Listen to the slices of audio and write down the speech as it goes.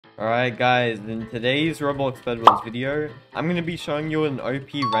Alright guys, in today's Roblox Bedwars video, I'm going to be showing you an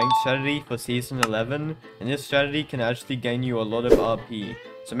OP ranked strategy for Season 11, and this strategy can actually gain you a lot of RP.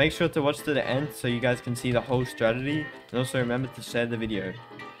 So make sure to watch to the end so you guys can see the whole strategy, and also remember to share the video.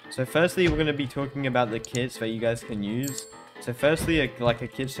 So firstly, we're going to be talking about the kits that you guys can use. So firstly, like a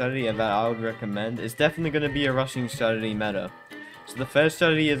kit strategy that I would recommend is definitely going to be a rushing strategy meta. So the first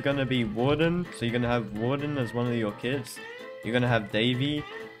strategy is going to be Warden, so you're going to have Warden as one of your kits. You're going to have Davy.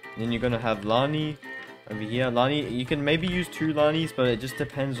 Then you're gonna have Lani over here. Lani, you can maybe use 2 Lanis, but it just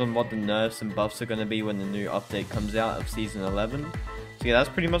depends on what the nerfs and buffs are gonna be when the new update comes out of Season 11. So yeah, that's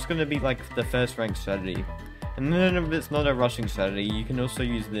pretty much gonna be like the first rank strategy. And then if it's not a rushing strategy, you can also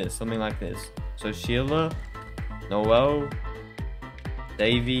use this, something like this. So Sheila, Noel,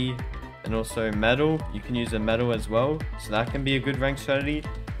 Davy, and also Metal. You can use a Metal as well, so that can be a good rank strategy.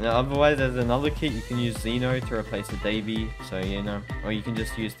 And otherwise, as another kit, you can use Zeno to replace the Davy, so you know, or you can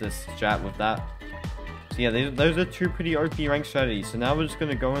just use this strat with that. So yeah, those are 2 pretty OP rank strategies. So now we're just going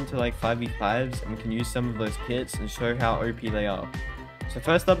to go into like 5v5s, and we can use some of those kits and show how OP they are. So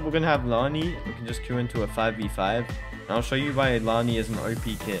first up, we're going to have Lani. We can just queue into a 5v5, and I'll show you why Lani is an OP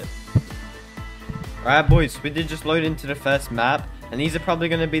kit. Alright boys, we did just load into the first map. And these are probably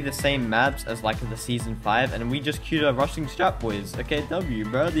going to be the same maps as like the Season 5. And we just queued a rushing strat, boys. Okay, W,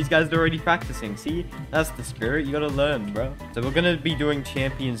 bro. These guys are already practicing. See? That's the spirit. You got to learn, bro. So we're going to be doing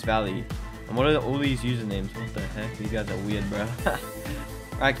Champions Valley. And what are all these usernames? What the heck? These guys are weird, bro.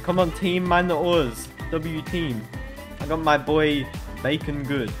 Alright, come on, team. Mind the oars. W team. I got my boy Bacon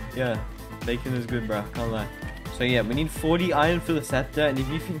good. Yeah, Bacon is good, bro. Can't lie. So yeah, we need 40 iron for the scepter. And if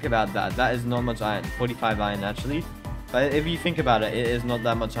you think about that, that is not much iron. 45 iron, actually. But if you think about it, it is not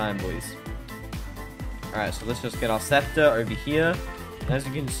that much iron, boys. Alright, so let's just get our scepter over here. And as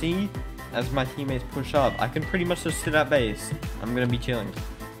you can see, as my teammates push up, I can pretty much just sit at base. I'm going to be chilling.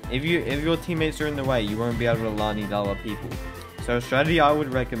 If your teammates are in the way, you won't be able to Lani the other people. So a strategy I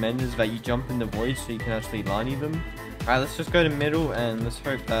would recommend is that you jump in the void so you can actually Lani them. Alright, let's just go to middle and let's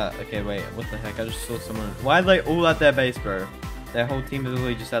hope that... Okay, wait, what the heck? I just saw someone... Why are they all at their base, bro? Their whole team is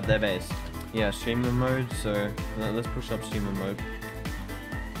literally just at their base. Yeah, streamer mode, so let's push up streamer mode.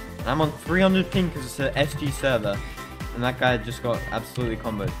 I'm on 300 ping because it's an SG server. And that guy just got absolutely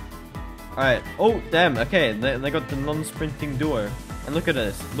comboed. Alright. Oh, damn. Okay, they got the non-sprinting duo. And look at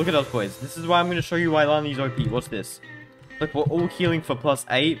this. Look at us, boys. This is why I'm going to show you why Lani's OP. What's this? Look, we're all healing for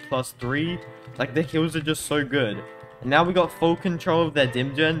 +8, +3. Like, the heals are just so good. And now we got full control of their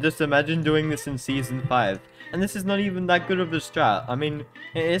dim gen. Just imagine doing this in Season 5. And this is not even that good of a strat. I mean,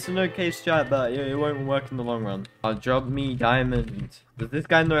 it's an okay strat, but it won't work in the long run. Drop me diamonds. Does this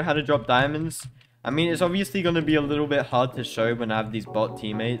guy know how to drop diamonds? I mean, it's obviously going to be a little bit hard to show when I have these bot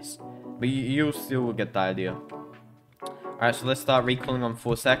teammates. But you'll still get the idea. Alright, so let's start recalling on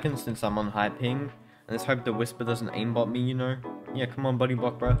 4 seconds since I'm on high ping. And let's hope the Whisper doesn't aimbot me, you know. Yeah, come on, buddy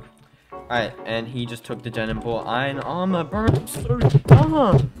block, bro. Alright, and he just took the gen and bought iron armor, bro. I'm so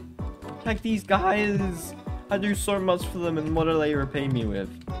dumb. Like these guys... I do so much for them, and what do they repay me with?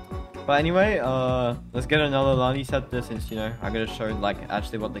 But anyway, let's get another Lani scepter since, you know, I gotta show, like,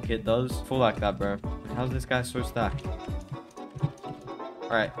 actually what the kit does. Full like that, bro. How's this guy so stacked?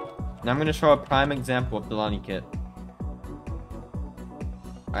 Alright, now I'm gonna show a prime example of the Lani kit.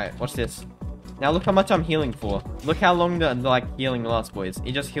 Alright, watch this. Now look how much I'm healing for. Look how long the, like, healing lasts, boys.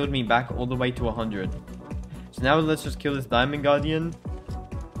 It just healed me back all the way to 100. So now let's just kill this Diamond Guardian.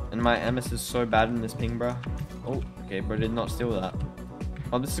 And my MS is so bad in this ping, bro. Oh, okay, bro did not steal that.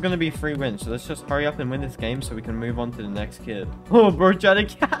 Oh, this is going to be a free win, so let's just hurry up and win this game so we can move on to the next kid. Oh, bro, try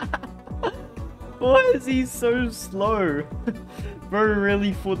to... Why is he so slow? Bro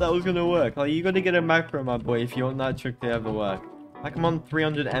really thought that was going to work. Like, you got to get a macro, my boy, if you want that trick to ever work. Like, I'm on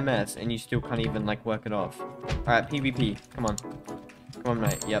 300 MS, and you still can't even, like, work it off. Alright, PvP. Come on. Come on,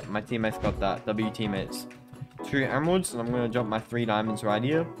 mate. Yep, my teammates got that. W teammates. 2 emeralds, and I'm going to drop my 3 diamonds right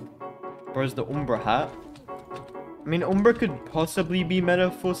here. Where's the Umbra hat? I mean, Umbra could possibly be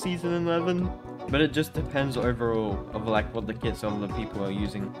meta for Season 11, but it just depends overall of, like, what the kits of the people are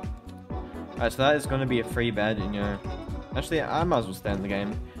using. Alright, so that is going to be a free bed, and, you know... Actually, I might as well stay in the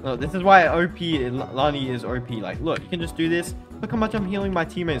game. Look, this is why Lani is OP. Like, look, you can just do this. Look how much I'm healing my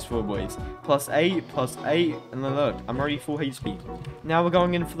teammates for, boys. +8, +8, and then look, I'm already full HP. Now we're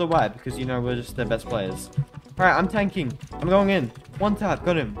going in for the wipe, because, you know, we're just the best players. Alright, I'm tanking. I'm going in. 1 tap,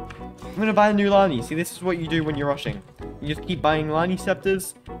 got him. I'm gonna buy a new Lani. See, this is what you do when you're rushing. You just keep buying Lani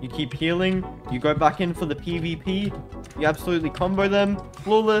scepters. You keep healing. You go back in for the PvP. You absolutely combo them.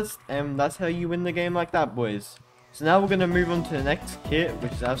 Flawless. And that's how you win the game like that, boys. So now we're gonna move on to the next kit,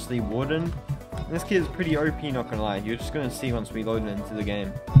 which is actually Warden. This kid is pretty OP, not gonna lie. You're just gonna see once we load it into the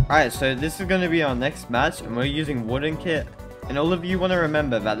game. Alright, so this is gonna be our next match, and we're using wooden kit. And all of you want to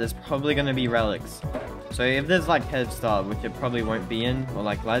remember that there's probably gonna be relics. So if there's like head start, which it probably won't be in, or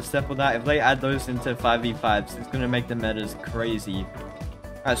like light step or that, if they add those into 5v5s, it's gonna make the metas crazy.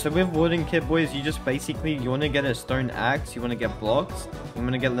 Alright, so with wooden kit, boys, you just basically, you want to get a stone axe, you want to get blocks, you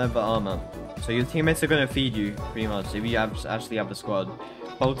want to get leather armor. So your teammates are going to feed you, pretty much, if you actually have a squad.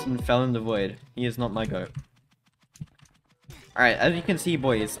 Bolton fell in the void. He is not my goat. Alright, as you can see,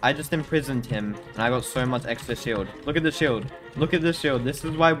 boys, I just imprisoned him, and I got so much extra shield. Look at the shield. Look at the shield. This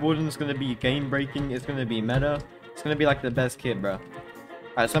is why wooden's going to be game-breaking. It's going to be meta. It's going to be like the best kid, bro.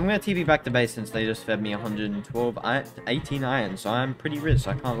 Alright, so I'm going to TP back to base since they just fed me 18 iron, so I'm pretty rich,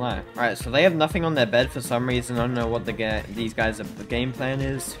 I can't lie. Alright, so they have nothing on their bed for some reason. I don't know what these guys' game plan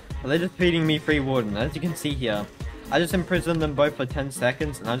is. But they're just feeding me free warden. As you can see here, I just imprisoned them both for 10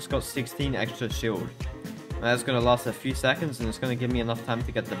 seconds, and I just got 16 extra shield. And that's going to last a few seconds, and it's going to give me enough time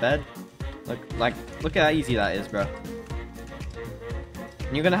to get to bed. Look at how easy that is, bro.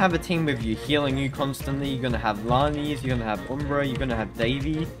 And you're going to have a team with you, healing you constantly. You're going to have Lani's, you're going to have Umbra, you're going to have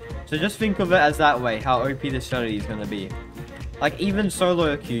Davy. So just think of it as that way, how OP this strategy is going to be. Like, even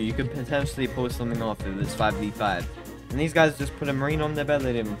solo queue, you could potentially pull something off if it's 5v5. And these guys just put a marine on their bed,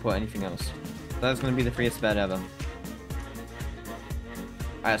 they didn't even put anything else. So that's going to be the freest bed ever.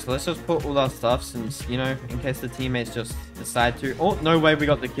 Alright, so let's just put all our stuff since, you know, in case the teammates just decide to... Oh, no way we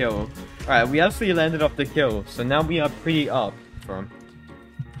got the kill. Alright, we actually landed off the kill. So now we are pretty up for him.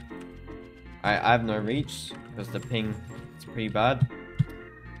 Alright, I have no reach because the ping is pretty bad.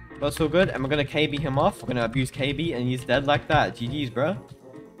 But it's all good, and we're going to KB him off. We're going to abuse KB, and he's dead like that. GG's, bro.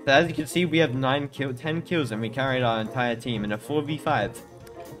 So as you can see, we have 10 kills, and we carried our entire team in a 4v5.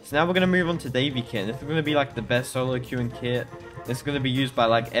 So now we're going to move on to Davy kit. This is going to be like the best solo queuing kit. This is going to be used by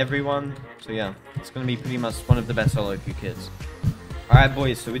like everyone. So yeah, it's going to be pretty much one of the best solo queue kits. Alright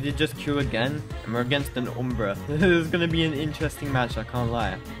boys, so we did just queue again, and we're against an Umbra. This is going to be an interesting match, I can't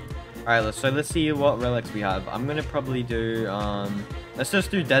lie. Alright, so let's see what relics we have. I'm going to probably do, let's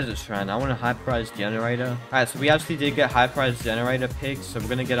just do Desert Shrine. I want a high price generator. Alright, so we actually did get high price generator picks, so we're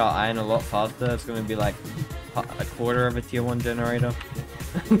going to get our iron a lot faster. It's going to be like a quarter of a tier 1 generator.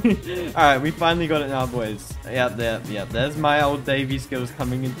 Alright, we finally got it now, boys. Yep, there's my old Davy skills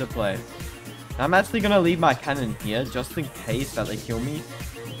coming into play. I'm actually going to leave my cannon here, just in case that they kill me.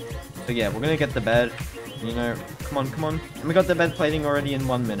 So yeah, we're going to get the bed. You know, come on. And we got the bed plating already in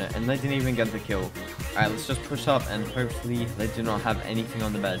 1 minute, and they didn't even get the kill. Alright, let's just push up, and hopefully they do not have anything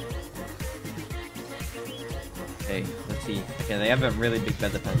on the bed. Okay, let's see. Okay, they have a really big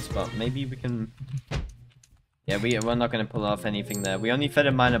bed defense, but maybe we can... Yeah, we're not going to pull off anything there. We only fed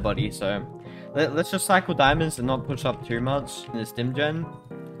a miner body, so... Let's just cycle diamonds and not push up too much in this dim gen.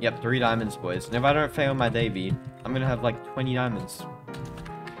 Yep, 3 diamonds, boys. And if I don't fail my Davy, I'm going to have like 20 diamonds.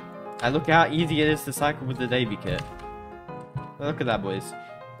 And look how easy it is to cycle with the Davy kit. Look at that, boys.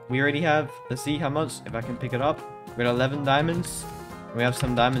 We already have, let's see how much, if I can pick it up. We got 11 diamonds. We have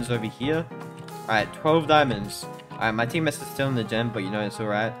some diamonds over here. Alright, 12 diamonds. Alright, my teammates are still in the gem, but you know, it's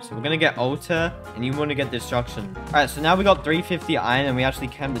alright. So we're gonna get altar, and you want to get destruction. Alright, so now we got 350 iron, and we actually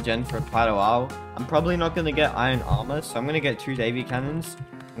camped the gen for quite a while. I'm probably not gonna get iron armor, so I'm gonna get 2 Davy cannons.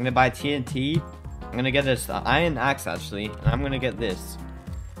 I'm gonna buy TNT. I'm gonna get this iron axe, actually, and I'm gonna get this.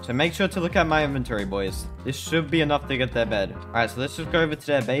 So make sure to look at my inventory, boys. This should be enough to get their bed. Alright, so let's just go over to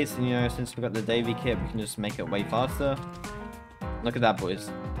their base, and you know, since we got the Davy kit, we can just make it way faster. Look at that, boys.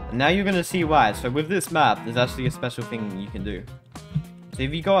 And now you're gonna see why. So with this map, there's actually a special thing you can do. So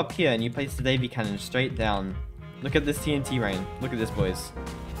if you go up here and you place the Davy cannon straight down, look at this TNT rain. Look at this, boys.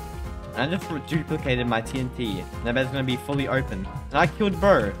 And I just duplicated my TNT. And their bed's gonna be fully open. And I killed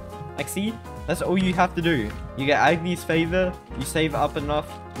Bro. Like, see? That's all you have to do. You get Agni's favor, you save up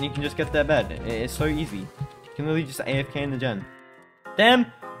enough, and you can just get their bed. It's so easy. You can literally just AFK in the gen. Damn!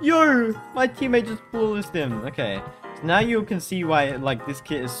 Yo! My teammate just flawlessed him. Okay. So now you can see why, like, this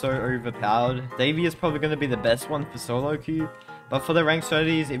kit is so overpowered. Davy is probably going to be the best one for solo queue. But for the rank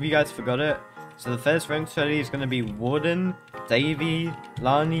strategies, if you guys forgot it, so the first rank strategy is going to be Warden, Davy,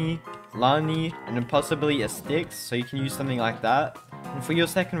 Lani, and then possibly a Styx, so you can use something like that. And for your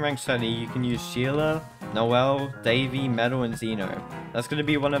second rank strategy, you can use Sheila, Noel, Davy, Metal, and Zeno. That's going to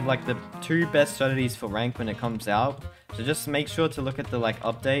be one of like the 2 best strategies for rank when it comes out. So just make sure to look at the like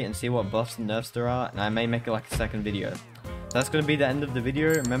update and see what buffs and nerfs there are, and I may make like a second video. That's going to be the end of the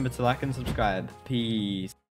video. Remember to like and subscribe. Peace.